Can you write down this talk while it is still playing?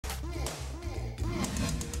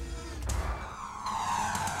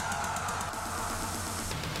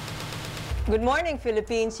Good morning,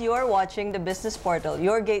 Philippines. You are watching the Business Portal,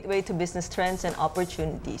 your gateway to business trends and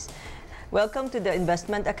opportunities. Welcome to the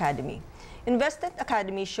Investment Academy. Investment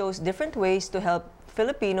Academy shows different ways to help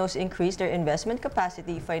Filipinos increase their investment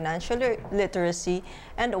capacity, financial literacy,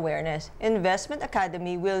 and awareness. Investment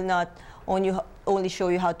Academy will not only show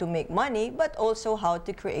you how to make money, but also how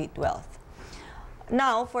to create wealth.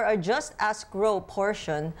 Now, for our Just Ask Grow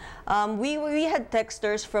portion, we had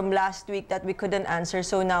texters from last week that we couldn't answer,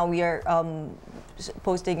 so now we are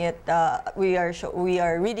posting it. We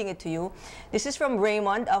are reading it to you. This is from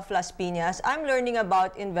Raymond of Las Piñas. I'm learning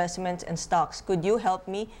about investments and stocks. Could you help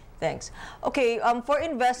me? Thanks. Okay, for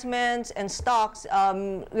investments and stocks,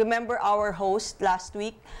 remember our host last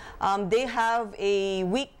week? They have a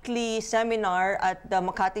weekly seminar at the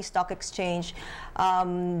Makati Stock Exchange,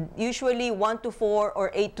 usually 1 to 4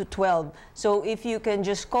 or 8 to 12. So if you can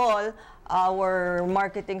just call our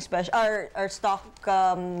marketing special, our stock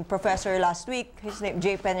professor last week, his name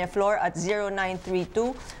J. Peñaflor, at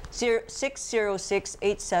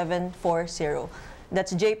 0932-606-8740.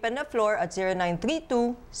 That's J. Peñaflor at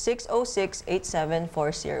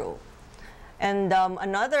 0932-606-8740. And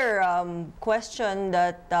another question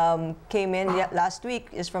that came in last week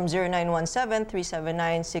is from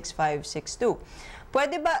 0917-379-6562.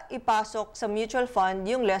 Pwede ba ipasok sa mutual fund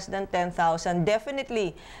yung less than 10,000?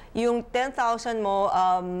 Definitely. Yung 10,000 mo,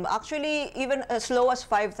 actually, even as low as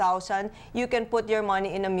 5,000, you can put your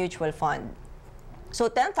money in a mutual fund. So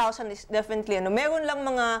 10,000 is definitely meron lang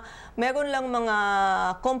mga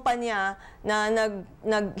kumpanya na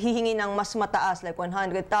naghihingi ng mas mataas like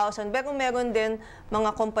 100,000, pero meron din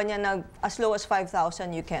mga kumpanya na as low as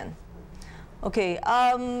 5,000 you can. Okay,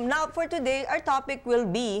 now for today our topic will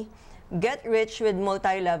be get rich with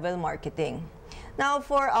multi-level marketing. Now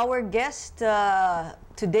for our guest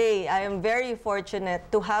today, I am very fortunate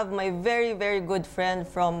to have my very good friend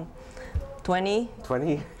from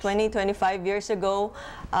 25 years ago,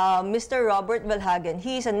 Mr. Robert Velhagen.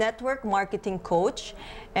 He is a network marketing coach,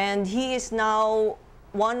 and he is now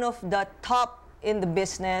one of the top in the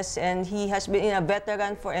business, and he has been a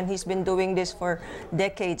veteran and he's been doing this for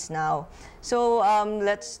decades now. So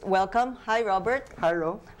let's welcome. Hi, Robert. Hi,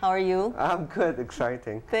 Ro. How are you? I'm good.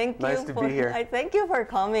 Exciting. Thank you. Nice to be here. Thank you for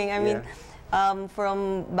coming. I mean,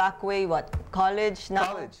 from back way, what, college? Now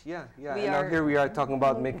college, yeah. And now here we are talking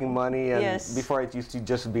about making money, and yes. Before it used to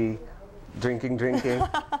just be drinking.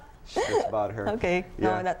 It's about her. Okay,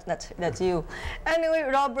 yeah. No, that's you. Anyway,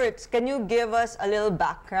 Robert, can you give us a little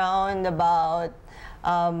background about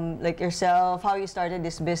like yourself, how you started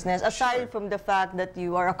this business, aside from the fact that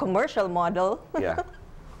you are a commercial model? Yeah.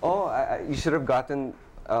 Oh, you should have gotten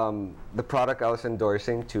the product I was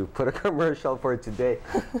endorsing to put a commercial for today.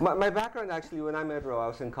 My background, actually, when I met Ro, I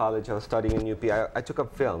was in college. I was studying in UP. I took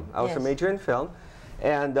up film. I was a major in film.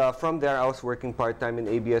 And from there, I was working part-time in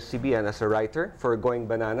ABS-CBN as a writer for Going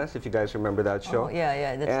Bananas, if you guys remember that show. Oh,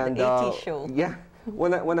 yeah, that's the 80s show. Yeah.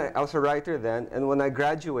 When I was a writer then, and when I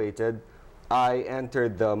graduated, I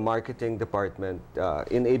entered the marketing department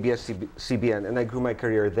in ABS-CBN, and I grew my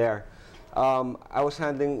career there. I was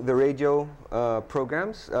handling the radio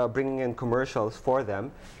programs, bringing in commercials for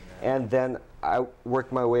them, and then I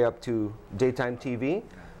worked my way up to daytime TV.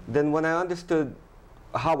 Then when I understood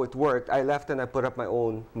how it worked, I left and I put up my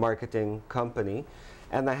own marketing company,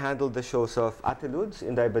 and I handled the shows of Ate Ludes,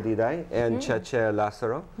 Inday Badiday, and Cheche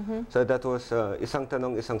Lazaro. So that was Isang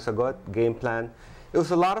Tanong, Isang Sagot, Game Plan. It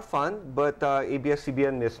was a lot of fun, but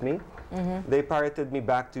ABS-CBN missed me. They pirated me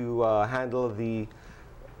back to handle the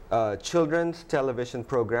children's television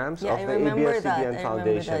programs of the ABS-CBN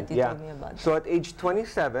Foundation. So at age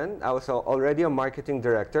 27, I was already a marketing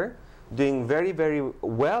director, doing very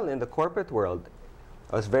well in the corporate world.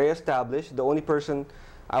 I was very established. The only person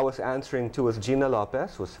I was answering to was Gina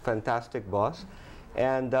Lopez, who was a fantastic boss.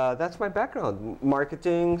 And that's my background,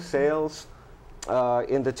 marketing, sales,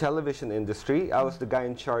 in the television industry. I was the guy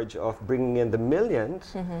in charge of bringing in the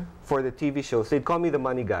millions for the TV shows. They'd call me the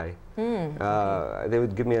money guy. They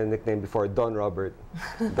would give me a nickname before, Don Robert.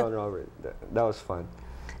 Don Robert. That was fun.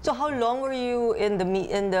 So how long were you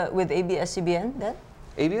with ABS-CBN then?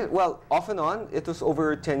 Well, off and on, it was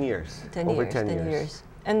over 10 years. 10 years.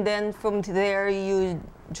 And then from there, you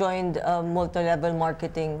joined multi-level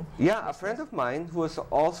marketing. Yeah, a friend of mine who was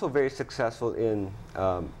also very successful in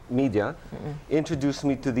media introduced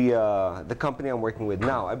me to the company I'm working with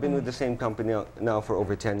now. I've been with the same company now for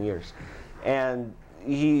over 10 years. And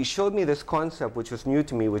he showed me this concept, which was new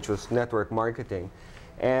to me, which was network marketing.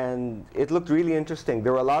 And it looked really interesting.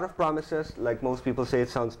 There were a lot of promises. Like most people say, it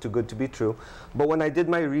sounds too good to be true. But when I did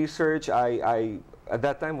my research, at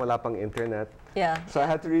that time, wala pang internet. Yeah. So I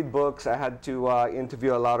had to read books. I had to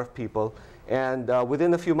interview a lot of people. And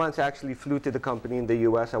within a few months, I actually flew to the company in the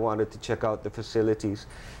US. I wanted to check out the facilities.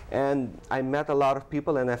 And I met a lot of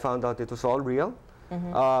people, and I found out it was all real.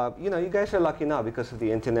 You know, you guys are lucky now because of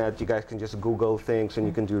the internet. You guys can just Google things and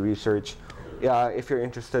you can do research. If you're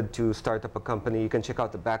interested to start up a company, you can check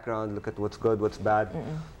out the background, look at what's good, what's bad,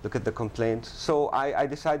 look at the complaints. So I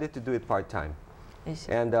decided to do it part-time.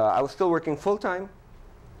 And I was still working full-time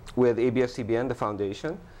with ABS-CBN, the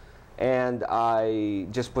foundation, and I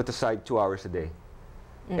just put aside 2 hours a day.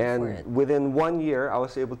 And within 1 year, I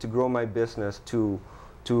was able to grow my business to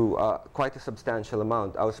quite a substantial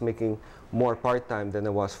amount. I was making more part-time than I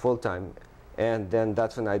was full-time. And then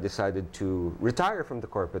that's when I decided to retire from the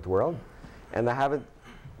corporate world. And I haven't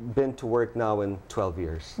been to work now in 12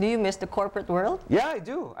 years. Do you miss the corporate world? Yeah, I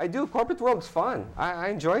do. I do. Corporate world's fun. I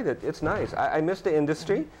enjoyed it. It's nice. I miss the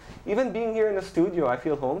industry. Even being here in the studio, I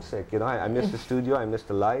feel homesick. You know, I miss the studio. I miss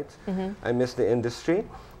the lights. I miss the industry.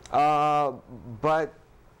 But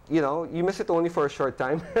you know, you miss it only for a short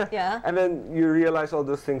time. Yeah. And then you realize all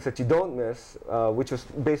those things that you don't miss, which was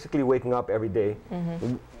basically waking up every day,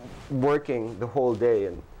 working the whole day,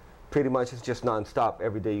 and pretty much it's just nonstop.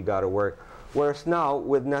 Every day you got to work. Whereas now,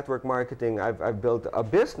 with network marketing, I've built a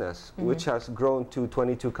business which has grown to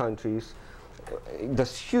 22 countries.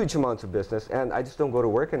 There's huge amounts of business, and I just don't go to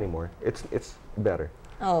work anymore. It's better.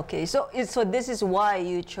 Okay, so this is why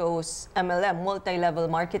you chose MLM, multi-level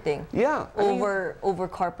marketing. Yeah. Over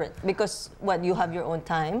corporate, because what, you have your own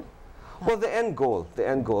time? Well, the end goal.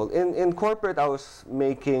 In corporate, I was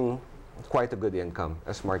making quite a good income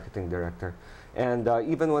as marketing director, and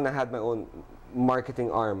even when I had my own marketing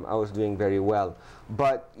arm, I was doing very well.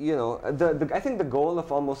 But you know, I think the goal of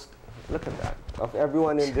almost, look at that, of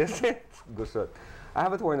everyone in this, gusot. I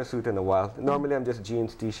haven't worn a suit in a while. Normally I'm just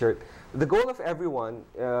jeans, t-shirt. The goal of everyone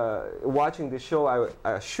watching this show, I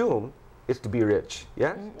assume, is to be rich,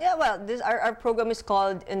 yeah? Yeah, well, our program is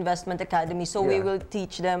called Investment Academy, so we will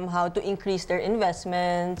teach them how to increase their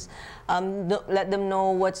investments, let them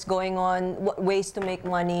know what's going on, what ways to make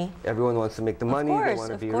money. Everyone wants to make the money, they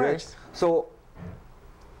want to be rich. So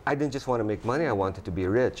I didn't just want to make money, I wanted to be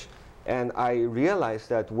rich. And I realized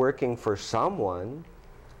that working for someone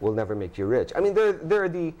will never make you rich. I mean, there are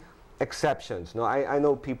the exceptions. No, I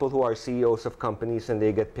know people who are CEOs of companies and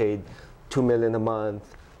they get paid $2 million a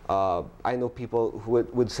month. I know people who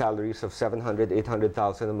with salaries of $700,000,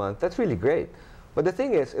 $800,000 a month. That's really great. But the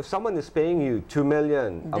thing is, if someone is paying you $2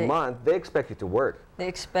 million a month, they expect you to work. They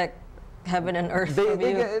expect heaven and earth from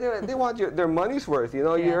you. They want their money's worth. You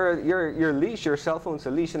know, your leash, your cell phone's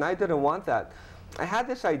a leash, and I didn't want that. I had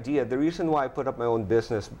this idea. The reason why I put up my own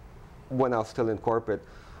business when I was still in corporate,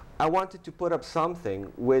 I wanted to put up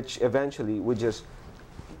something which eventually would just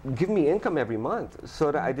give me income every month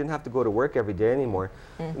so that I didn't have to go to work every day anymore.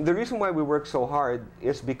 The reason why we work so hard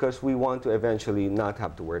is because we want to eventually not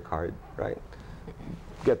have to work hard, right?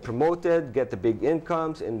 Get promoted, get the big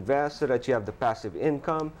incomes, invest so that you have the passive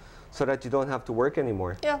income, so that you don't have to work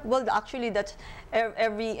anymore. Yeah, well, actually, that's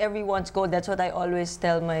everyone's goal. That's what I always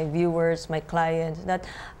tell my viewers, my clients, that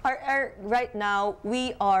right now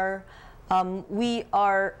we are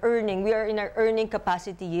earning. We are in our earning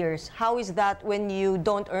capacity years. How is that when you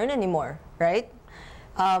don't earn anymore, right?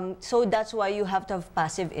 So that's why you have to have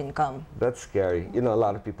passive income. That's scary. You know, a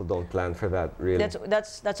lot of people don't plan for that, really.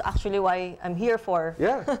 That's actually why I'm here for.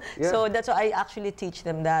 Yeah. So that's why I actually teach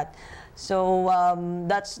them that. So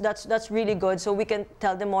that's really good. So we can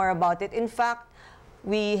tell them more about it. In fact,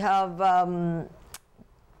 we have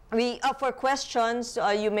for questions,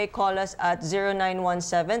 you may call us at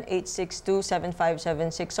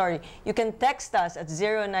 0917-862-7576. Sorry, you can text us at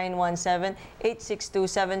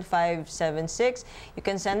 0917-862-7576. You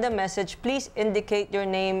can send a message. Please indicate your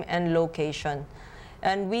name and location.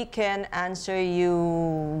 And we can answer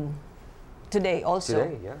you today also.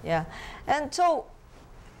 Today, yeah. And so,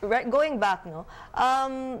 going back, no,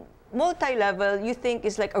 multi-level, you think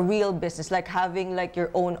is like a real business, like having like your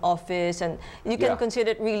own office, and you can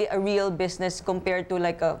consider it really a real business compared to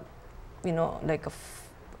like a, you know, like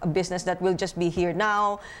a business that will just be here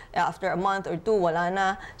now, after a month or two, wala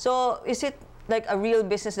na. So is it like a real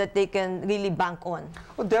business that they can really bank on?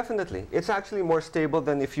 Well, definitely. It's actually more stable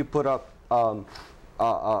than if you put up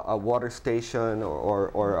a water station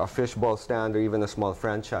or a fishbowl stand or even a small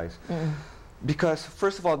franchise. Because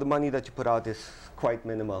first of all, the money that you put out is quite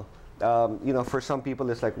minimal. You know, for some people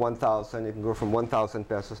it's like 1,000. It can go from 1,000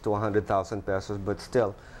 pesos to 100,000 pesos, but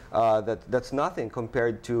still, that's nothing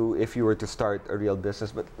compared to if you were to start a real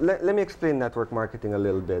business. But let me explain network marketing a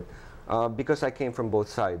little bit, because I came from both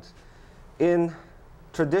sides. In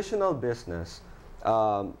traditional business,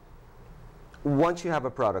 once you have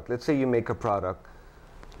a product, let's say you make a product,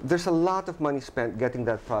 there's a lot of money spent getting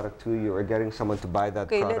that product to you or getting someone to buy that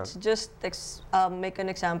Okay, product. let's just make an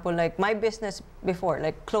example, like my business before,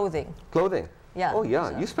 like clothing. Clothing. Yeah. Oh yeah,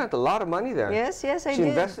 So- you spent a lot of money there. Yes, yes, I She did.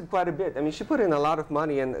 invested quite a bit. I mean, she put in a lot of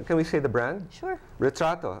money, and can we say the brand? Sure.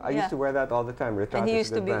 Retrato. I Yeah. used to wear that all the time. Retrato And he is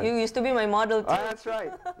used a to good be, brand. you used to be my model too. Ah, that's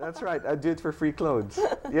right. That's right. I do it for free clothes.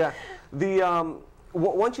 Yeah. The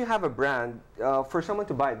once you have a brand, for someone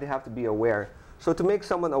to buy it, they have to be aware. So to make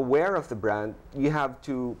someone aware of the brand, you have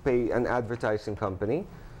to pay an advertising company,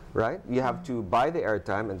 right? You have to buy the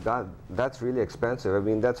airtime, and that's really expensive. I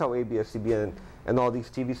mean, that's how ABS-CBN and all these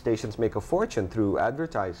TV stations make a fortune through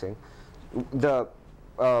advertising. The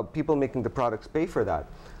people making the products pay for that.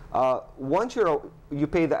 Once you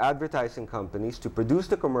pay the advertising companies to produce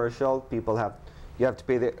the commercial, you have to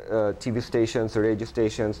pay the TV stations, the radio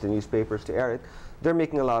stations, the newspapers to air it. They're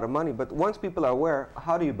making a lot of money. But once people are aware,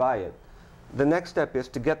 how do you buy it? The next step is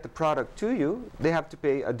to get the product to you, they have to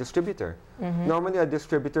pay a distributor. Normally a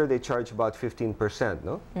distributor, they charge about 15%,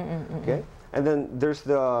 no? Okay? And then there's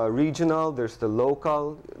the regional, there's the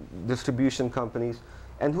local distribution companies.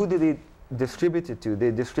 And who do they distribute it to?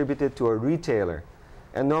 They distribute it to a retailer.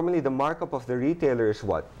 And normally the markup of the retailer is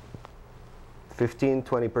what? 15,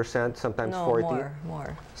 20%, sometimes No, 40.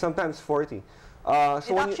 more. Sometimes 40.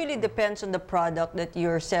 It actually depends on the product that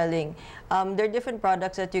you're selling. There are different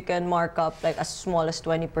products that you can mark up like as small as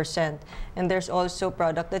 20%. And there's also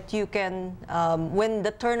product that you can, when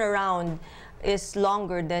the turnaround is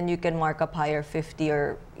longer, then you can mark up higher, 50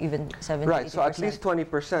 or even 70, Right, 80%. so at least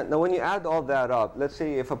 20%. Now when you add all that up, let's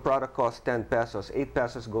say if a product costs 10 pesos, 8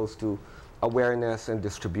 pesos goes to awareness and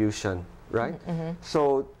distribution, right?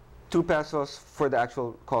 So 2 pesos for the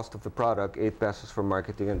actual cost of the product, 8 pesos for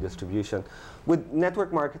marketing and distribution. With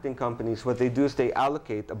network marketing companies, what they do is they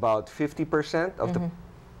allocate about 50% of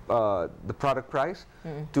the product price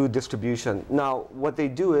to distribution. Now, what they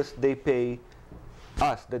do is they pay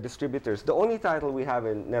us, the distributors. The only title we have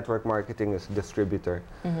in network marketing is distributor.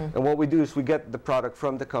 And what we do is we get the product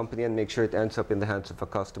from the company and make sure it ends up in the hands of a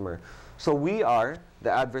customer. So we are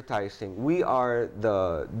the advertising. We are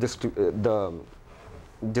the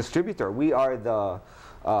distributor. We are the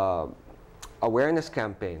awareness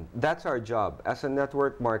campaign. That's our job. As a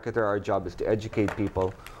network marketer, our job is to educate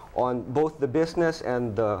people on both the business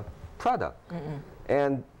and the product.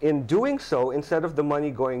 And in doing so, instead of the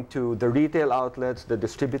money going to the retail outlets, the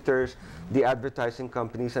distributors, the advertising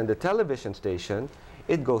companies, and the television station,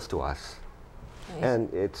 it goes to us. Nice.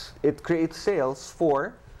 And it creates sales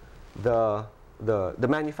for the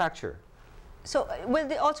manufacturer. So,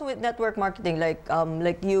 also with network marketing, like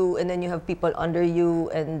you, and then you have people under you,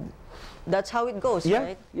 and that's how it goes,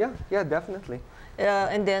 right? Yeah, definitely.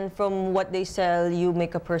 And then from what they sell, you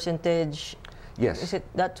make a percentage. Yes. Is it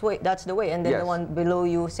that's the way, and then Yes. the one below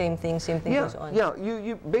you, same thing goes on. Yeah,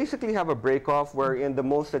 you basically have a break-off wherein the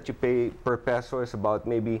most that you pay per peso is about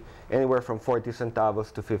maybe anywhere from 40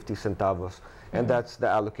 centavos to 50 centavos. And that's the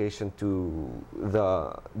allocation to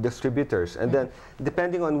the distributors. And then,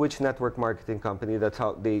 depending on which network marketing company, that's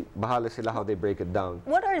how bahala sila how they break it down.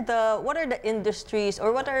 What are the industries,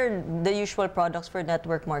 or what are the usual products for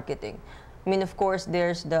network marketing? I mean, of course,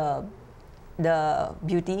 there's the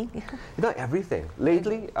beauty. Everything.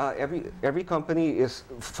 Lately, every company is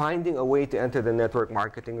finding a way to enter the network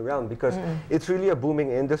marketing realm because it's really a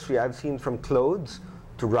booming industry. I've seen from clothes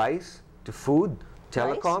to rice to food,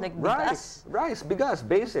 telecom, Like rice, bigas,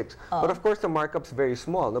 basics. But of course, the markup's very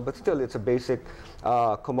small. No, but still, it's a basic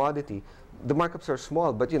commodity. The markups are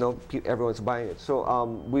small, but everyone's buying it. So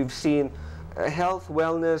we've seen health,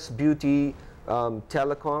 wellness, beauty,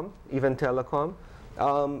 telecom, even telecom.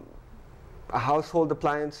 Household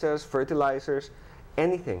appliances, fertilizers,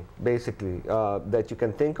 anything basically that you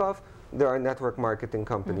can think of, there are network marketing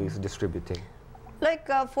companies distributing.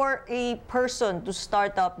 Like for a person to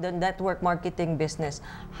start up the network marketing business,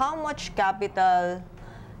 how much capital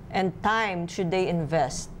and time should they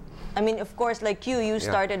invest? I mean, of course, like you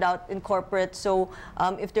started out in corporate, so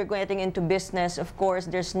if they're getting into business, of course,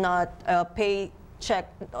 there's not a pay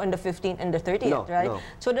check on the 15th and the 30th, right? No.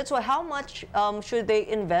 So that's why, how much should they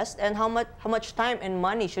invest, and how much time and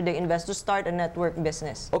money should they invest to start a network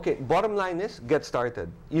business? Okay, bottom line is get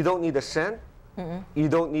started. You don't need a cent. You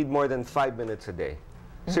don't need more than 5 minutes a day.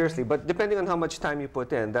 Seriously, but depending on how much time you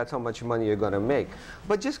put in, that's how much money you're going to make.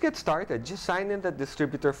 But just get started. Just sign in the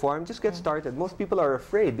distributor form. Just get started. Most people are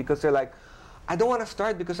afraid because they're like, I don't want to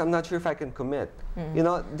start because I'm not sure if I can commit.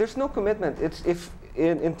 There's no commitment. It's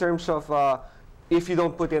in terms of if you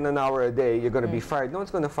don't put in an hour a day, you're going to be fired. No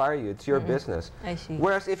one's going to fire you. It's your business. I see.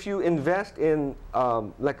 Whereas if you invest in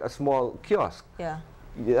like a small kiosk,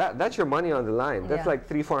 that's your money on the line. That's like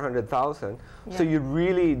 300,000-400,000. So you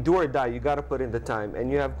really do or die. You got to put in the time,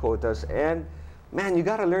 and you have quotas. And man, you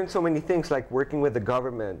got to learn so many things, like working with the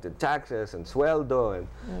government and taxes and sueldo, and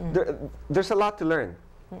there's a lot to learn.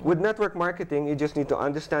 With network marketing, you just need to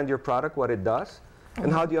understand your product, what it does.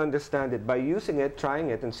 And how do you understand it? By using it,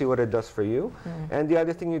 trying it, and see what it does for you. And the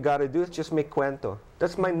other thing you got to do is just make cuento.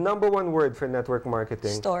 That's my #1 word for network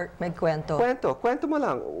marketing. Make cuento. Cuento mo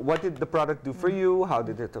lang. What did the product do for you? How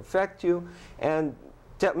did it affect you? And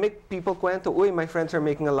make people cuento. Uy, my friends are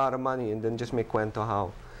making a lot of money. And then just make cuento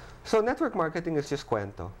how. So network marketing is just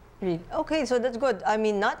cuento. Really? Okay, so that's good. I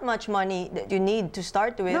mean, not much money that you need to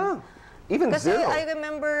start with. No. Even zero. I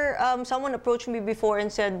remember someone approached me before and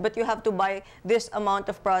said, but you have to buy this amount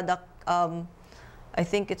of product. I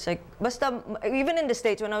think it's like, basta, even in the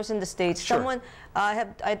States, when I was in the States, someone, I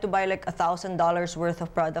had to buy like $1,000 worth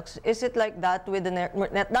of products. Is it like that with the net?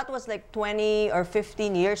 That was like 20 or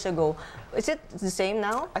 15 years ago. Is it the same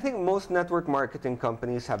now? I think most network marketing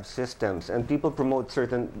companies have systems, and people promote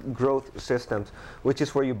certain growth systems, which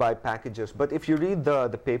is where you buy packages. But if you read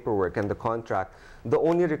the paperwork and the contract, the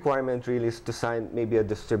only requirement really is to sign maybe a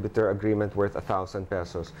distributor agreement worth 1,000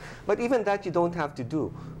 pesos. But even that you don't have to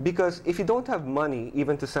do, because if you don't have money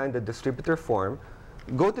even to sign the distributor form,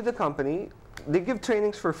 go to the company. They give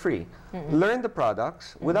trainings for free. Learn the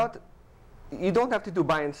products without. You don't have to do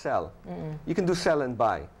buy and sell. You can do sell and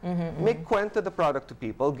buy. Make cuento the product to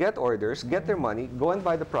people, get orders, get their money, go and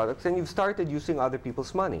buy the products, and you've started using other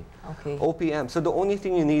people's money. Okay. OPM. So the only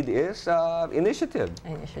thing you need is initiative.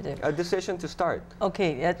 Initiative. A decision to start.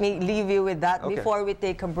 Okay, let me leave you with that before we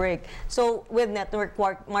take a break. So with network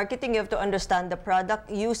marketing, you have to understand the product,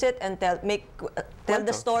 use it, and tell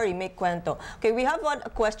the story, make cuento. Okay, we have a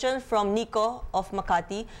question from Nico of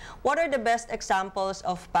Makati. What are the best examples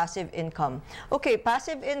of passive income? Okay,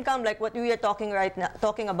 passive income, like what we are talking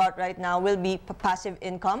about right now, will be passive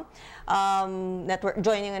income.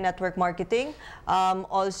 Joining a network marketing.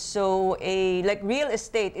 Also, like real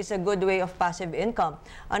estate is a good way of passive income.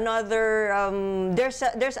 Another,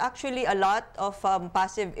 there's actually a lot of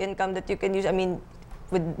passive income that you can use. I mean,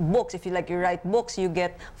 with books, if you write books, you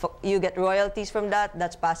get royalties from that.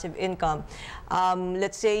 That's passive income.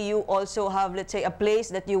 Let's say you also have, let's say, a place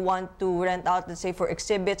that you want to rent out, let's say for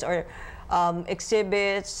exhibits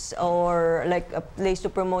or like a place to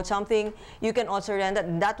promote something. You can also rent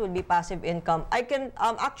that. That would be passive income. I can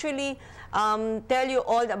actually tell you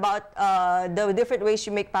all about the different ways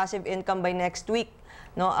you make passive income by next week.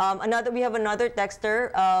 No, we have another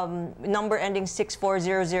texter, number ending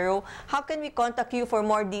 6400. How can we contact you for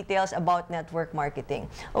more details about network marketing?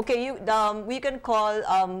 Okay, we can call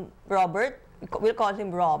Robert. We'll call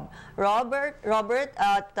him Rob. Robert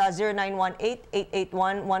at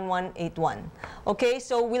 0918-881-1181. Okay,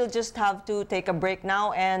 so we'll just have to take a break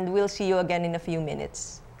now, and we'll see you again in a few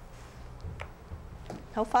minutes.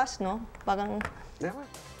 How fast, no? Parang... Yeah.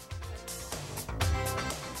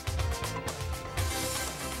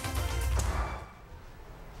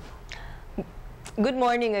 Good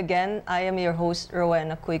morning again. I am your host,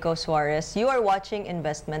 Rowena Cuico Suarez. You are watching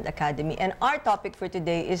Investment Academy, and our topic for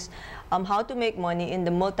today is how to make money in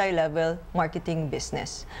the multi-level marketing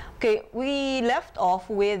business. Okay, we left off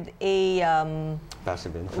with a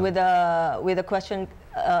passive income. with a question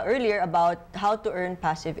earlier about how to earn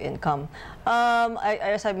passive income.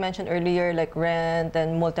 As I mentioned earlier, like rent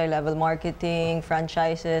and multi-level marketing,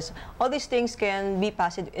 franchises, all these things can be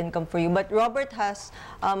passive income for you. But Robert has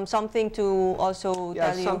something to also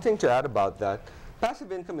tell you. Yeah, something to add about that.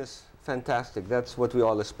 Passive income is fantastic. That's what we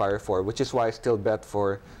all aspire for, which is why I still bet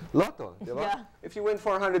for Lotto. Yeah. If you win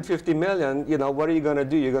 450 million, what are you going to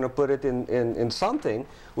do? You're going to put it in something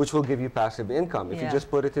which will give you passive income. If you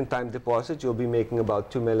just put it in time deposit, you'll be making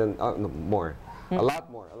about 2 million, no, more, a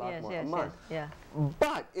lot more a month. Yeah.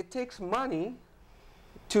 But it takes money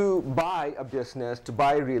to buy a business, to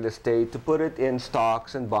buy real estate, to put it in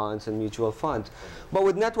stocks and bonds and mutual funds. But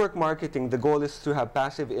with network marketing, the goal is to have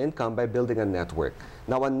passive income by building a network.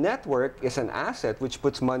 Now, a network is an asset which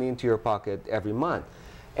puts money into your pocket every month.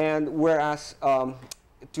 And whereas to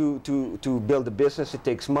build a business, it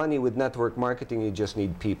takes money. With network marketing, you just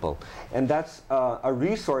need people. And that's a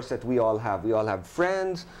resource that we all have. We all have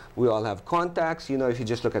friends. We all have contacts. If you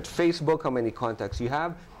just look at Facebook, how many contacts you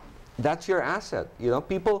have, that's your asset.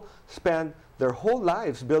 People spend their whole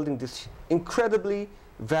lives building this incredibly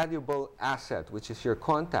valuable asset, which is your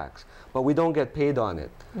contacts, but we don't get paid on it.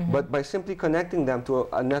 But by simply connecting them to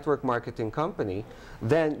a network marketing company,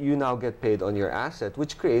 then you now get paid on your asset,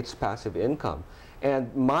 which creates passive income.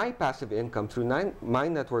 And my passive income through my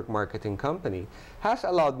network marketing company has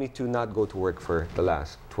allowed me to not go to work for the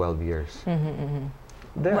last 12 years.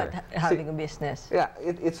 there. What, having a business? Yeah,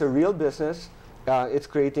 it's a real business. It's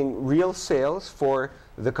creating real sales for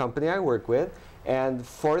the company I work with, and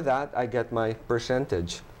for that I get my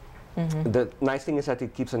percentage. The nice thing is that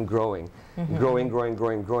it keeps on growing,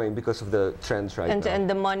 growing because of the trends right now. And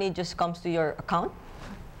the money just comes to your account?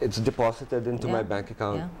 It's deposited into my bank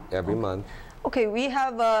account every month. Okay, we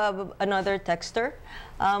have another texter,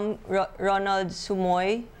 Ronald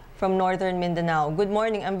Sumoy from Northern Mindanao. Good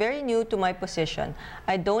morning. I'm very new to my position.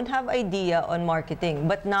 I don't have idea on marketing,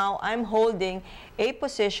 but now I'm holding a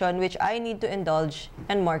position which I need to indulge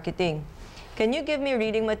in marketing. Can you give me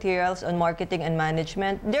reading materials on marketing and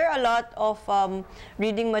management? There are a lot of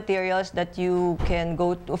reading materials that you can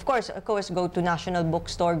go to. Of course, go to National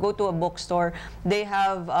Bookstore, go to a bookstore. They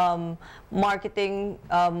have marketing,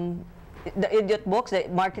 the idiot books, the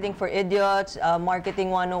Marketing for Idiots,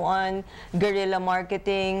 Marketing 101, Guerrilla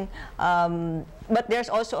Marketing. But there's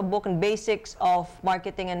also a book on basics of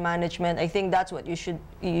marketing and management. I think that's what you should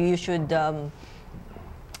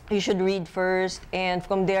read first, and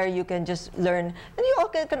from there you can just learn. And you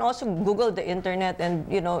can also Google the internet and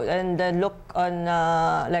then look on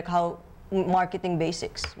like how marketing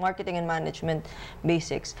basics, marketing and management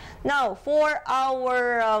basics. Now for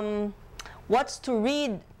our what's to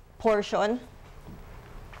read portion,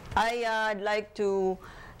 I'd like to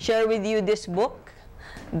share with you this book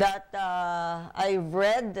that I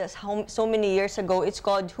read so many years ago. It's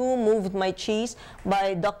called Who Moved My Cheese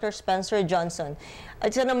by Dr. Spencer Johnson.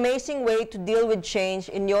 It's an amazing way to deal with change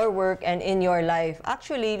in your work and in your life.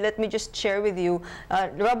 Actually, let me just share with you.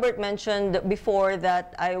 Robert mentioned before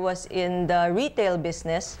that I was in the retail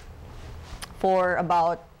business for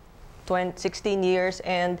about 16 years,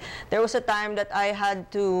 and there was a time that I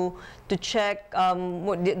had to check,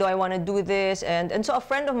 do I want to do this, and so a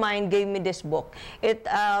friend of mine gave me this book.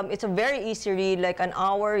 It's a very easy read, like an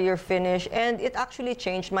hour you're finished, and it actually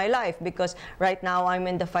changed my life because right now I'm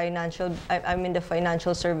in the financial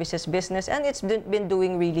services business, and it's been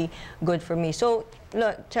doing really good for me. So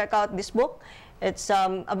look, check out this book. It's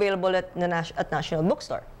available at National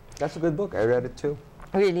Bookstore. That's a good book. I read it too.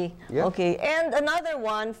 Really? Yeah. Okay. And another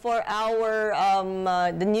one for our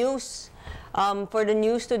the news. For the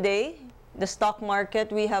news today, the stock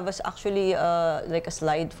market, we have actually like a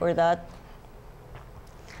slide for that.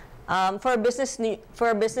 For business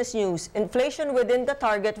news, inflation within the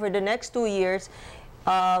target for the next 2 years.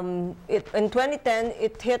 In 2010,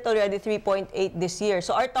 it hit already 3.8 this year.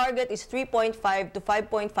 So our target is 3.5 to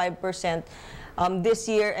 5.5%. This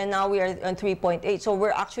year, and now we are on 3.8. So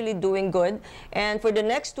we're actually doing good. And for the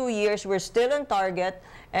next 2 years, we're still on target.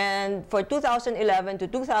 And for 2011 to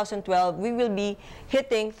 2012, we will be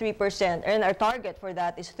hitting 3%. And our target for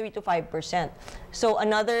that is 3 to 5%. So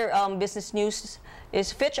another business news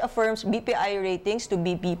is Fitch affirms BPI ratings to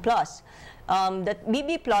BB+. That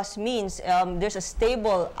BB+ means there's a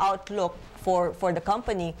stable outlook for the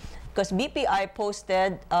company, because BPI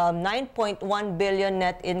posted 9.1 billion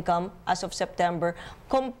net income as of September,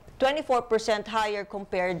 24% higher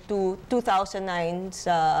compared to 2009's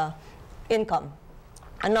income.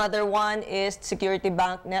 Another one is Security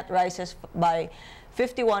Bank net rises by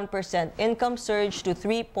 51%. Income surged to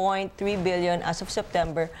 3.3 billion as of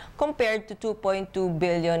September compared to 2.2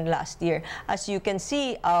 billion last year. As you can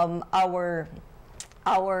see, our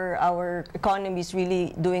economy is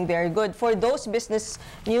really doing very good. For those business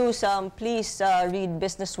news, please read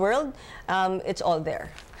Business World. It's all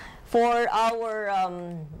there. For our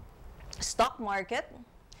stock market,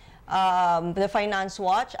 the Finance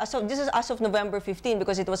Watch, this is as of November 15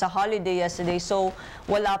 because it was a holiday yesterday, so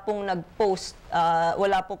wala pong nag-post,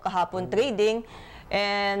 wala pong kahapon trading.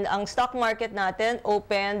 And ang stock market natin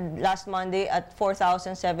opened last Monday at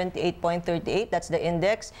 4,078.38. That's the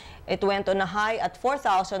index. It went on a high at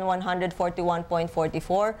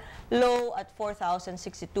 4,141.44, low at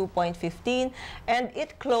 4,062.15, and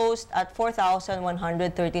it closed at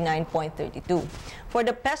 4,139.32. For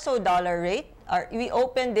the peso-dollar rate, we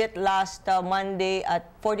opened it last Monday at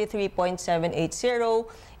 43.780.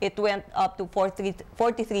 It went up to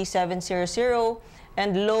 43.700.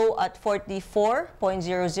 And low at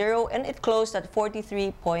 44.00, and it closed at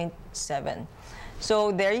 43.7.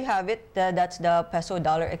 So there you have it. That's the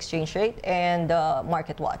peso-dollar exchange rate and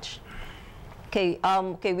market watch. Okay,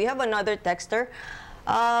 we have another texter,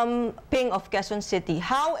 Ping of Quezon City.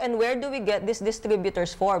 How and where do we get this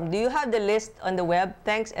distributors form? Do you have the list on the web?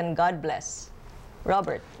 Thanks and God bless.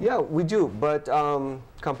 Robert? Yeah, we do, but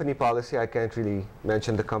company policy, I can't really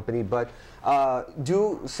mention the company, but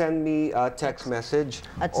do send me a text message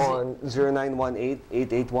on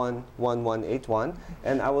 0918-881-1181,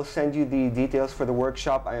 and I will send you the details for the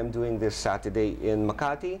workshop I am doing this Saturday in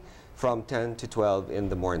Makati from 10 to 12 in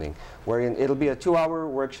the morning, wherein it'll be a 2-hour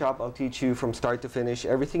workshop. I'll teach you from start to finish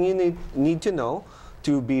everything you need to know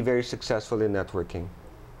to be very successful in networking.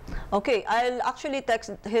 Okay, I'll actually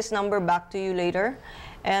text his number back to you later.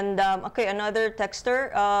 And okay, another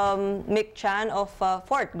texter, Mick Chan of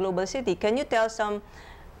Fort Global City. Can you tell some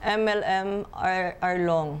MLM are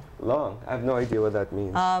long? Long? I have no idea what that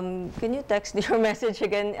means. Can you text your message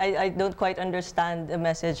again? I don't quite understand the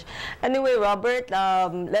message. Anyway, Robert,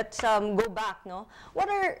 let's go back. No, what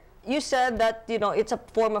are you said that it's a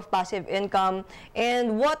form of passive income,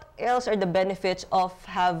 and what else are the benefits of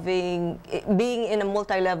being in a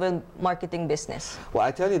multi-level marketing business? Well,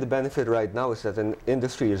 I tell you, the benefit right now is that an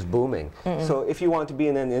industry is booming. So if you want to be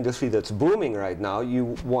in an industry that's booming right now,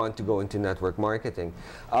 you want to go into network marketing.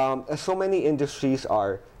 So many industries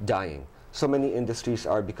are dying. So many industries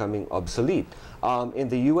are becoming obsolete. In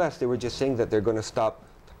the US, they were just saying that they're going to stop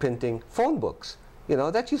printing phone books.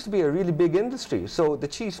 That used to be a really big industry. So the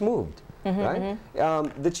cheese moved, right?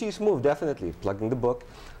 The cheese moved, definitely, plugging the book.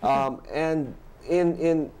 And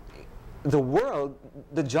in the world,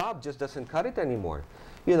 the job just doesn't cut it anymore.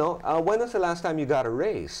 When was the last time you got a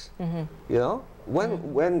raise?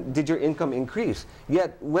 When did your income increase?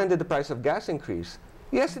 Yet, when did the price of gas increase?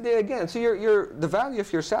 Yesterday again. So the value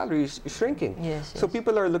of your salary is shrinking. Yes, so yes.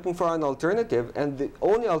 people are looking for an alternative, and the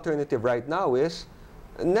only alternative right now is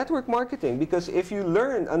network marketing, because if you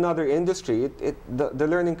learn another industry, the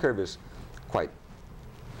learning curve is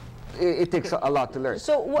it takes a lot to learn.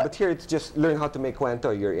 So but here it's just learn how to make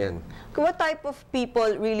cuento, you're in. What type of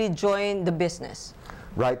people really join the business?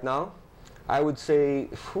 Right now, I would say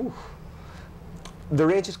the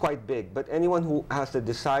range is quite big, but anyone who has the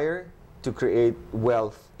desire to create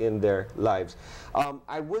wealth in their lives.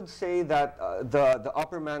 I would say that the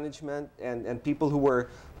upper management and people who were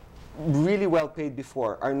really well paid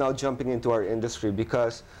before are now jumping into our industry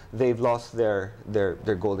because they've lost their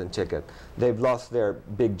golden ticket. They've lost their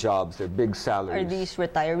big jobs, their big salaries. Are these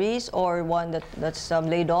retirees or one that's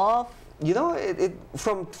laid off?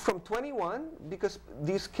 From 21, because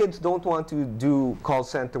these kids don't want to do call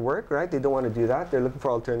center work, right? They don't want to do that. They're looking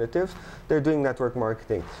for alternatives. They're doing network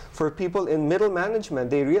marketing. For people in middle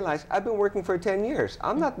management, they realize, I've been working for 10 years.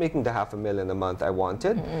 I'm not making the $500,000 a month I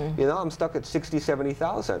wanted. I'm stuck at 60,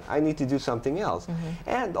 70,000. I need to do something else.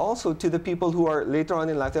 And also to the people who are later on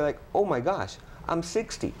in life, they're like, oh my gosh, I'm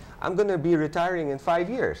 60. I'm going to be retiring in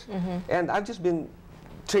 5 years. And I've just been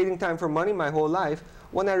trading time for money my whole life.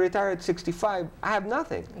 When I retire at 65, I have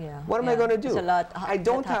nothing. What am I going to do? It's a lot. I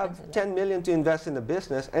don't have 10 million to invest in the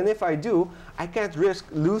business, and if I do, I can't risk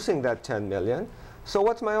losing that 10 million. So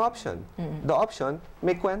what's my option? The option,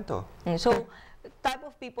 make cuento. So type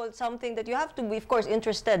of people, something that you have to be, of course,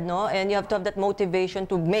 interested, no? And you have to have that motivation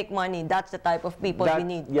to make money. That's the type of people we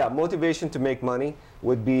need. Yeah, motivation to make money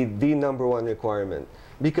would be the #1 requirement,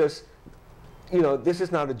 because this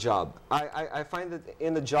is not a job. I find that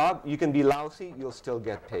in a job, you can be lousy, you'll still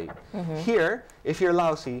get paid. Here, if you're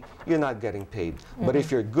lousy, you're not getting paid. But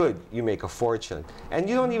if you're good, you make a fortune. And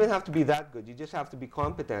you don't even have to be that good. You just have to be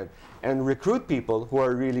competent and recruit people who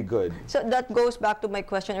are really good. So that goes back to my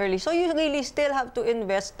question earlier. So you really still have to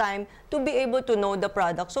invest time to be able to know the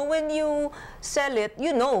product. So when you sell it,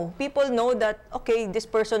 people know that, okay, this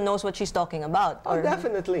person knows what she's talking about. Oh,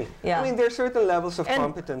 definitely. Yeah. I mean, there are certain levels of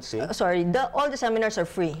competency. All the seminars are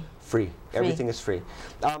free. Free. Everything is free.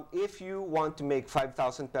 If you want to make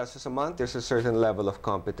 5,000 pesos a month, there's a certain level of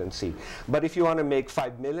competency. But if you want to make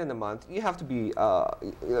 5 million a month, you have to be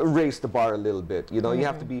raise the bar a little bit. You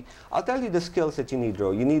have to be. I'll tell you the skills that you need,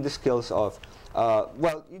 Ro. You need the skills of.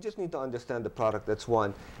 You just need to understand the product. That's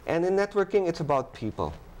one. And in networking, it's about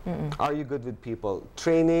people. Are you good with people?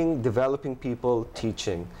 Training, developing people,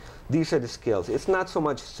 teaching. These are the skills. It's not so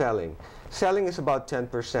much selling. Selling is about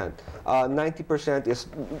 10%. 90% is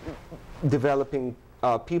developing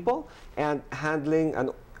people and handling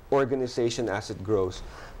an organization as it grows.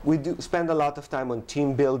 We do spend a lot of time on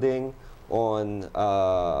team building, on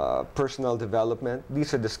personal development.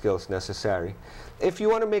 These are the skills necessary. If you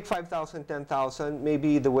want to make 5,000, 10,000,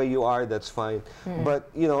 maybe the way you are, that's fine. But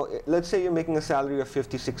let's say you're making a salary of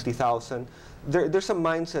 50, 60,000. There's a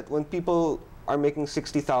mindset when people are making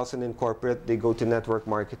 60,000 in corporate, they go to network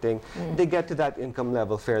marketing, they get to that income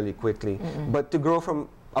level fairly quickly. But to grow from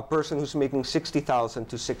a person who's making 60,000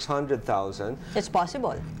 to 600,000, it's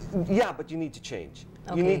possible. Yeah, but you need to change.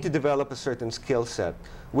 You need to develop a certain skill set,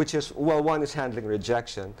 which is, well, one is handling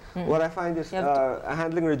rejection. What I find is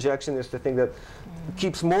handling rejection is the thing that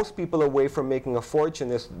keeps most people away from making a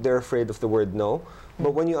fortune, is they're afraid of the word no.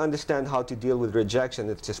 But when you understand how to deal with rejection,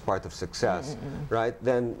 it's just part of success, right?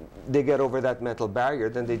 Then they get over that mental barrier.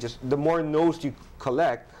 Then they just, the more no's you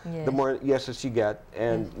collect, the more yeses you get,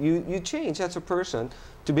 and you change as a person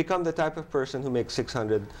to become the type of person who makes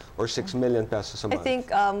 600 or 6 million pesos a month. I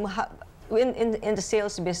think in the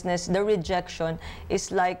sales business, the rejection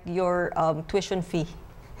is like your tuition fee.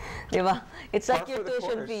 Diba? It's like your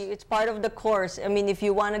tuition fee. It's part of the course. I mean, if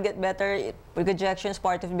you want to get better, rejection is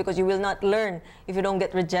part of it, because you will not learn if you don't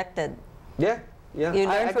get rejected. Yeah. Yeah, you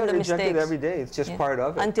learn I from get the rejected mistakes every day. It's just part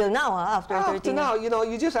of it. Until now, after 13 Up to now, you know,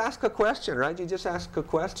 you just ask a question, right? You just ask a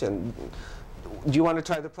question. Do you want to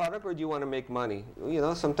try the product, or do you want to make money? You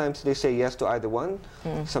know, sometimes they say yes to either one.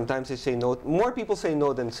 Sometimes they say no. More people say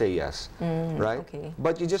no than say yes, right? Okay.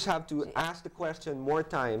 But you just have to ask the question more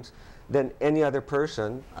times than any other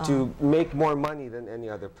person to make more money than any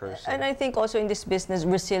other person. And I think also in this business,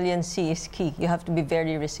 resiliency is key. You have to be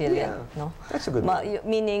very resilient. Yeah, no? That's a good one.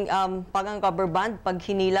 Meaning, pag ang rubber band, pag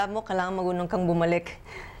hinila mo, kailangan marunong kang bumalik.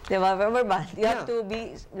 Diba? Rubber band. You have to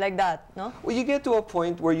be like that, no? Well, you get to a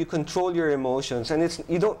point where you control your emotions, and it's,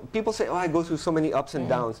 you don't, people say, oh, I go through so many ups and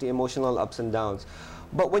downs, the emotional ups and downs.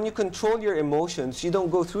 But when you control your emotions, you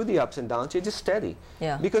don't go through the ups and downs, you're just steady.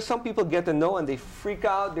 Yeah. Because some people get a no and they freak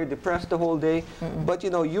out, they're depressed the whole day. But you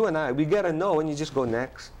know, you and I, we get a no and you just go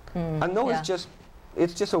next. A no is just,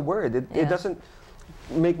 it's just a word. It doesn't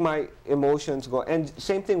make my emotions go. And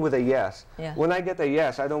same thing with a yes. When I get a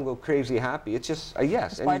yes, I don't go crazy happy. It's just a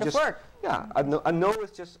yes. It's part of work. Yeah, a no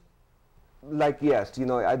is just like yes. You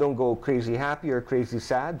know, I don't go crazy happy or crazy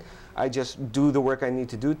sad. I just do the work I need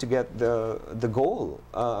to do to get the goal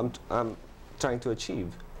I'm trying to achieve.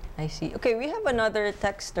 I see. Okay, we have another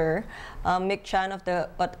texter, Mick Chan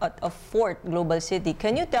of Fort Global City.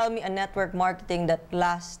 Can you tell me a network marketing that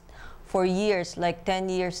lasts for years, like 10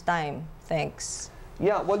 years time? Thanks.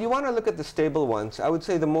 Yeah, well, you want to look at the stable ones. I would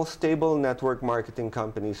say the most stable network marketing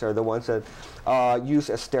companies are the ones that use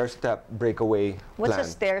a stair-step breakaway plan. What's a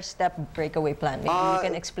stair-step breakaway plan? Maybe you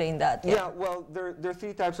can explain that. Yeah, well, there are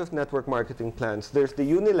three types of network marketing plans. There's the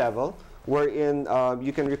uni-level, wherein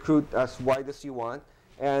you can recruit as wide as you want,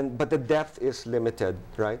 but the depth is limited,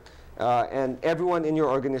 right? And everyone in your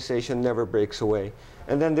organization never breaks away.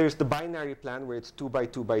 And then there's the binary plan, where it's 2 by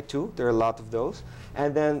 2 by 2. There are a lot of those.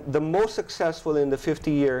 And then the most successful in the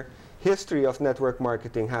 50-year history of network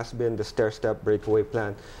marketing has been the stair-step breakaway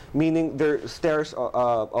plan, meaning there are stairs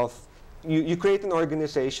you create an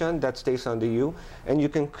organization that stays under you, and you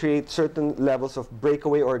can create certain levels of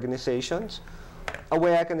breakaway organizations. A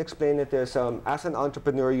way I can explain it is, as an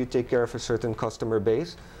entrepreneur, you take care of a certain customer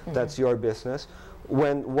base. That's your business.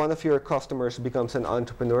 When one of your customers becomes an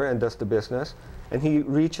entrepreneur and does the business, and he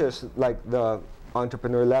reaches like the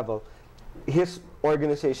entrepreneur level, his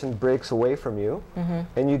organization breaks away from you,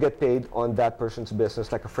 and you get paid on that person's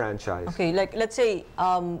business like a franchise. Okay, like let's say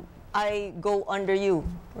I go under you,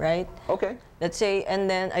 right? Okay. Let's say, and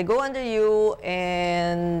then I go under you,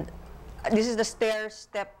 and this is the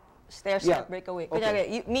stair-step breakaway.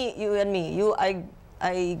 Okay. You and me.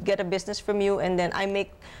 I get a business from you, and then I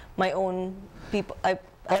make my own people.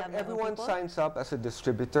 Everyone signs up as a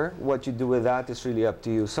distributor. What you do with that is really up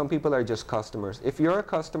to you. Some people are just customers. If you're a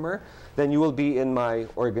customer, then you will be in my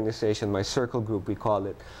organization, my circle group, we call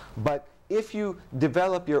it. But if you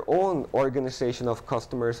develop your own organization of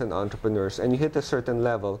customers and entrepreneurs, and you hit a certain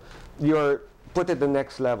level, you're put at the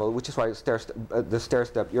next level, which is why the stair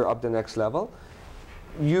step, you're up the next level.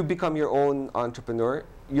 You become your own entrepreneur.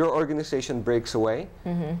 Your organization breaks away,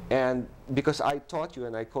 and because I taught you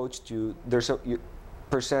and I coached you, there's a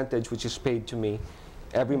percentage which is paid to me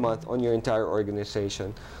every month on your entire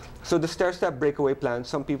organization. So the stair-step breakaway plan,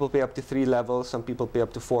 some people pay up to 3 levels, some people pay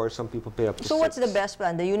up to 4, some people pay up to 6. So what's the best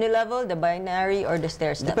plan? The uni-level, the binary, or the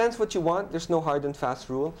stair-step? Depends what you want. There's no hard and fast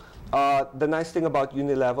rule. The nice thing about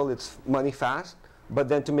uni-level, it's money fast, but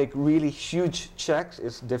then to make really huge checks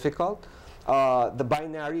is difficult. The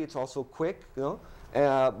binary, it's also quick, you know,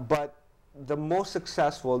 but the most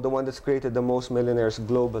successful, the one that's created the most millionaires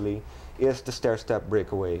globally, is the stair-step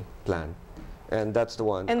breakaway plan. And that's the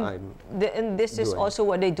one I'm and this doing. Is also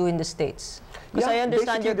what they do in the States. Because I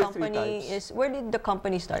understand your company is, where did the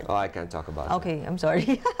company start? Oh, I can't talk about it. Okay, I'm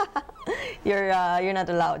sorry. You're not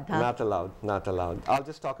allowed, huh? Not allowed, not allowed. I'll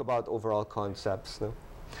just talk about overall concepts. No?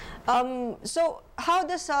 So how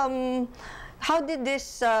did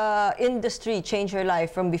this industry change your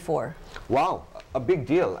life from before? Wow, a big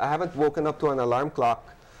deal. I haven't woken up to an alarm clock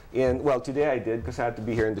well, today I did because I had to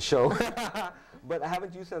be here in the show. but I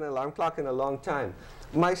haven't used an alarm clock in a long time.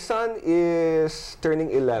 My son is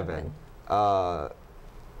turning 11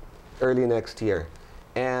 early next year.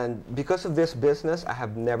 And because of this business, I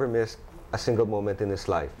have never missed a single moment in his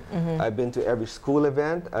life. I've been to every school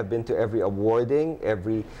event, I've been to every awarding,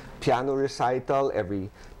 every piano recital,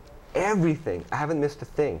 everything. I haven't missed a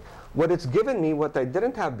thing. What it's given me, what I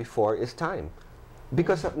didn't have before, is time.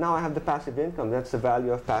 Because now I have the passive income. That's the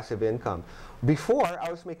value of passive income. Before, I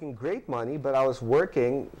was making great money, but I was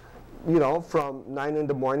working, you know, from 9 in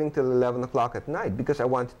the morning till 11 o'clock at night because I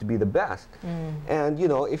wanted to be the best. And, you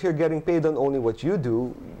know, if you're getting paid on only what you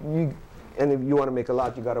do, and if you want to make a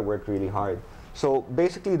lot, you got to work really hard. So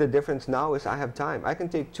basically the difference now is I have time. I can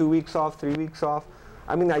take 2 weeks off, 3 weeks off.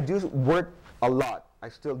 I mean, I do work a lot. I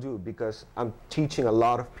still do because I'm teaching a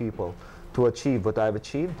lot of people to achieve what I've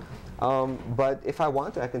achieved. But if I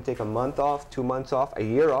want to, I can take a month off, 2 months off, a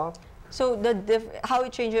year off. So how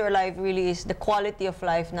it changed your life really is the quality of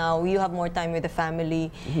life now. You have more time with the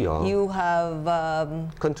family. Yeah. You have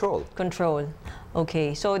Control. Control.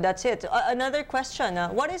 Okay, so that's it. Another question.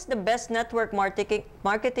 What is the best network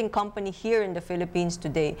marketing company here in the Philippines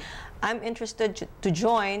today? I'm interested to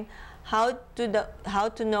join. How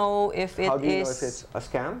to know if it is... How do you know if it's a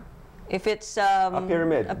scam? If it's a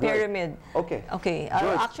pyramid. A pyramid. Right. Okay. Okay.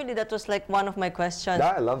 Actually, that was like one of my questions.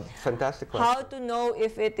 Yeah, I love fantastic question. How to know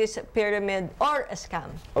if it is a pyramid or a scam?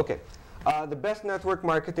 Okay. The best network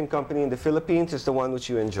marketing company in the Philippines is the one which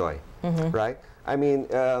you enjoy, right? I mean,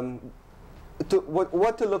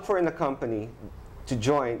 what to look for in a company to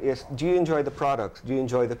join is, do you enjoy the products? Do you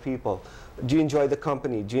enjoy the people? Do you enjoy the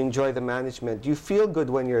company? Do you enjoy the management? Do you feel good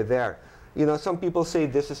when you're there? You know, some people say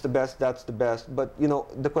this is the best, that's the best, but you know,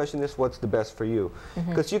 the question is what's the best for you?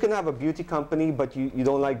 Because you can have a beauty company, but you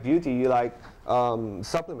don't like beauty, you like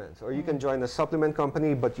supplements. Or you can join a supplement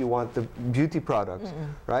company, but you want the beauty products,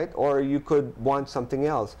 right? Or you could want something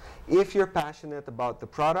else. If you're passionate about the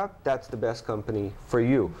product, that's the best company for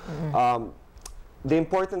you. The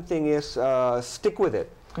important thing is stick with it.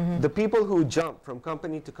 The people who jump from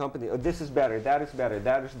company to company, oh, this is better, that is better,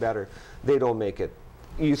 that is better, they don't make it.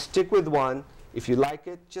 You stick with one. If you like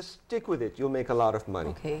it, just stick with it. You'll make a lot of money.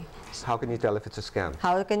 Okay. How can you tell if it's a scam?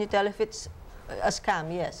 How can you tell if it's a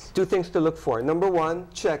scam? Yes. 2 things to look for. Number 1,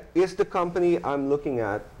 check, is the company I'm looking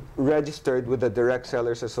at registered with the Direct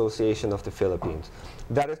Sellers Association of the Philippines?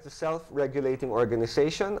 That is the self-regulating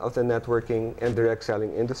organization of the networking and direct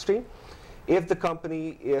selling industry. If the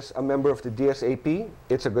company is a member of the DSAP,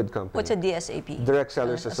 it's a good company. What's a DSAP? Direct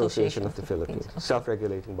Sellers Association of the Philippines. Okay.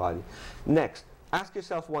 Self-regulating body. Next, ask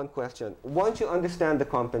yourself one question. Once you understand the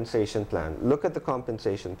compensation plan, look at the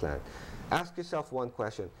compensation plan. Ask yourself one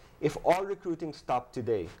question. If all recruiting stopped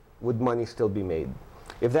today, would money still be made?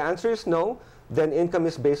 If the answer is no, then income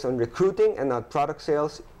is based on recruiting and not product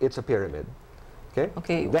sales. It's a pyramid. Okay?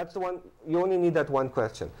 Okay. That's the one, you only need that one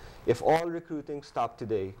question. If all recruiting stopped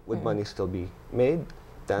today, would money still be made?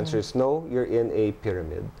 The answer is no, you're in a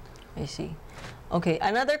pyramid. I see. Okay,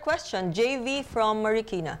 another question. JV from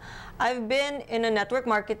Marikina. I've been in a network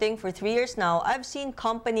marketing for 3 years now. I've seen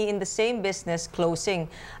company in the same business closing,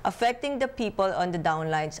 affecting the people on the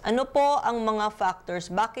downlines. Ano po ang mga factors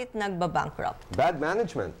bakit nagbabankrupt? Bad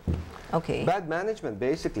management. Okay. Bad management,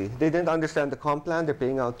 basically. They didn't understand the comp plan. They're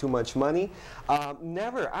paying out too much money.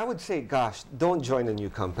 Never, I would say, gosh, don't join a new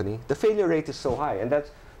company. The failure rate is so high, and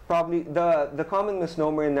that's probably the common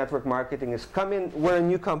misnomer in network marketing is come in, we're a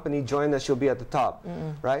new company, join us, you'll be at the top,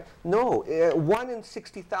 right? No, 1 in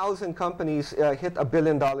 60,000 companies hit $1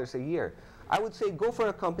 billion a year. I would say go for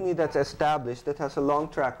a company that's established, that has a long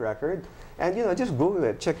track record, and you know, just Google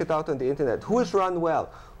it, check it out on the internet. Who is run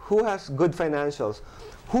well? Who has good financials?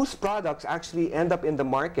 Whose products actually end up in the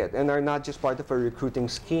market and are not just part of a recruiting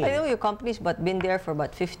scheme? I know your company's been there for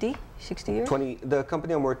about 50, 60 years? The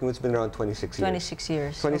company I'm working with has been around 26 years. 26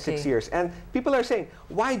 years. 26 years. And people are saying,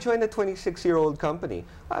 why join a 26-year-old company?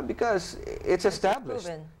 Because it's established.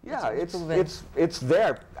 Proven. Yeah, it's proven. it's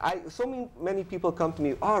there. So many people come to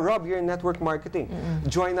me, oh, Rob, you're in network marketing.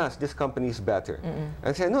 Join us. This company is better. And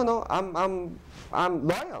I say, no, I'm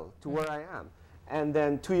loyal to where I am. And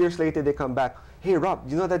then 2 years later, they come back. Hey, Rob,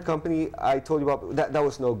 you know that company I told you about? That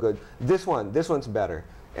was no good. This one's better.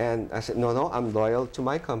 And I said, no, I'm loyal to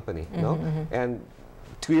my company. No? And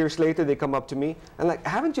 2 years later, they come up to me and like,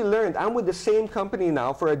 haven't you learned? I'm with the same company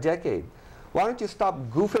now for a decade. Why don't you stop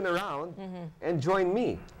goofing around and join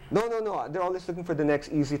me? No. They're always looking for the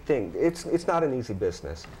next easy thing. It's not an easy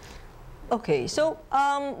business. Okay, so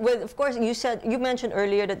of course you mentioned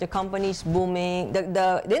earlier that the company is booming,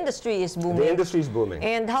 the industry is booming. The industry is booming.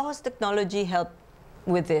 And how has technology helped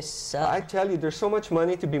with this? I tell you, there's so much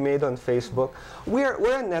money to be made on Facebook. We're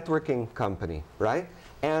a networking company, right?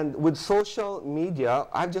 And with social media,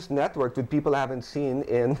 I've just networked with people I haven't seen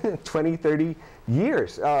in 20, 30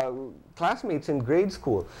 years, classmates in grade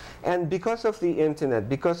school. And because of the internet,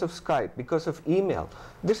 because of Skype, because of email,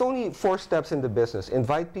 there's only 4 steps in the business.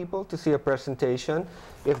 Invite people to see a presentation.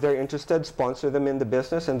 If they're interested, sponsor them in the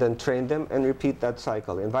business, and then train them and repeat that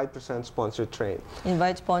cycle. Invite, present, sponsor, train.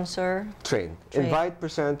 Invite, sponsor, train. Invite,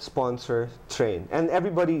 present, sponsor, train. And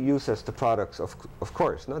everybody uses the products, of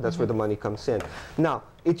course. No? That's where the money comes in. Now,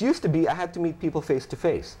 it used to be I had to meet people face to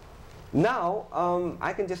face. Now,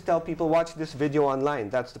 I can just tell people, watch this video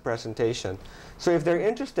online. That's the presentation. So if they're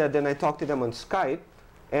interested, then I talk to them on Skype,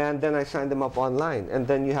 and then I sign them up online. And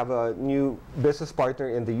then you have a new business partner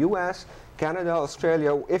in the US, Canada,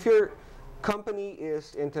 Australia. If your company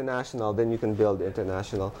is international, then you can build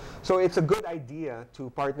international. So it's a good idea to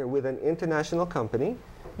partner with an international company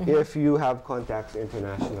if you have contacts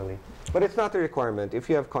internationally. But it's not a requirement. If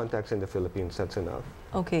you have contacts in the Philippines, that's enough.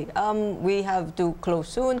 Okay, we have to close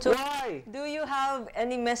soon. So Why? do you have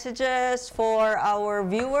any messages for our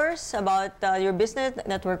viewers about your business,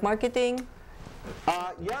 network marketing?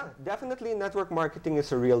 Yeah, definitely network marketing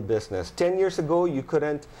is a real business. 10 years ago, you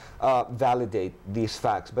couldn't validate these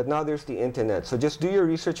facts, but now there's the internet. So just do your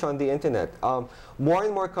research on the internet. More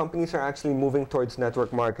and more companies are actually moving towards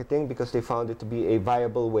network marketing because they found it to be a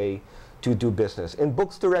viable way to do business. In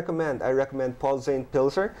books to recommend, I recommend Paul Zane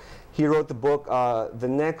Pilzer. He wrote the book, The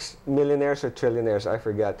Next Millionaires or Trillionaires, I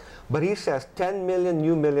forget. But he says 10 million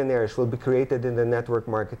new millionaires will be created in the network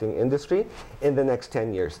marketing industry in the next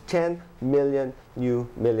 10 years. 10 million new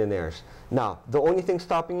millionaires. Now, the only thing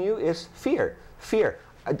stopping you is fear. Fear.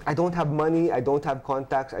 I don't have money, I don't have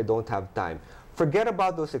contacts, I don't have time. Forget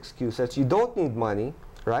about those excuses. You don't need money,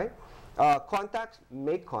 right? Contacts,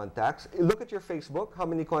 make contacts. Look at your Facebook. How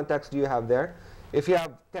many contacts do you have there? If you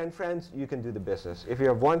have 10 friends, you can do the business. If you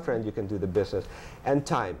have 1 friend, you can do the business. And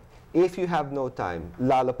time. If you have no time,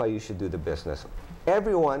 lalo pa you should do the business.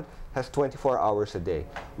 Everyone has 24 hours a day.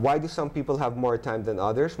 Why do some people have more time than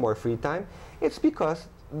others, more free time? It's because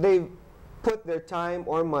they put their time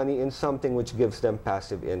or money in something which gives them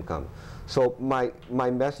passive income. So my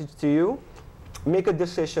message to you, make a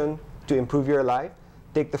decision to improve your life.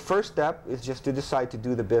 Take the first step is just to decide to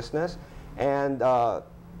do the business, and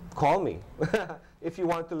call me if you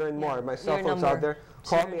want to learn more. My cell phone's out there.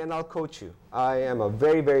 Call me and I'll coach you. I am a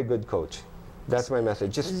very, very good coach. That's my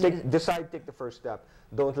message. Just decide, take the first step.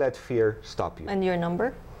 Don't let fear stop you. And your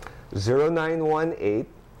number?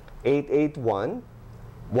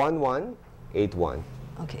 0918-881-1181.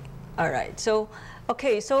 Okay. All right. So,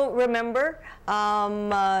 okay. So remember,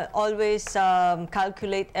 always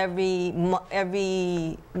calculate every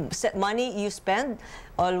money you spend.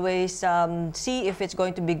 Always see if it's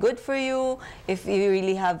going to be good for you, if you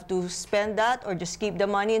really have to spend that, or just keep the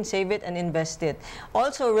money and save it and invest it.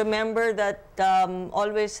 Also, remember that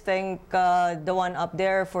always thank the one up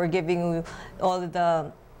there for giving you all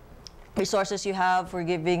the resources you have, for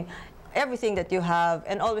giving everything that you have,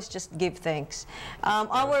 and always just give thanks.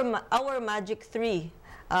 Our magic 3,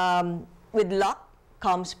 with luck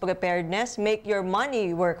comes preparedness. Make your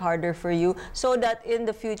money work harder for you so that in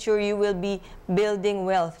the future you will be building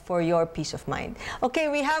wealth for your peace of mind. Okay,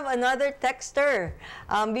 we have another texter.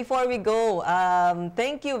 Before we go,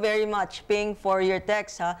 thank you very much, Ping, for your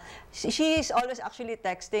text. She is always actually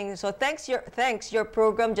texting. So thanks. Your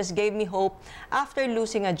program just gave me hope after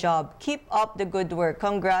losing a job. Keep up the good work.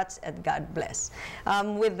 Congrats and God bless.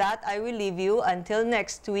 With that, I will leave you until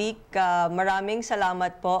next week. Maraming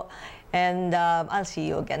salamat po. And I'll see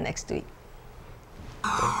you again next week.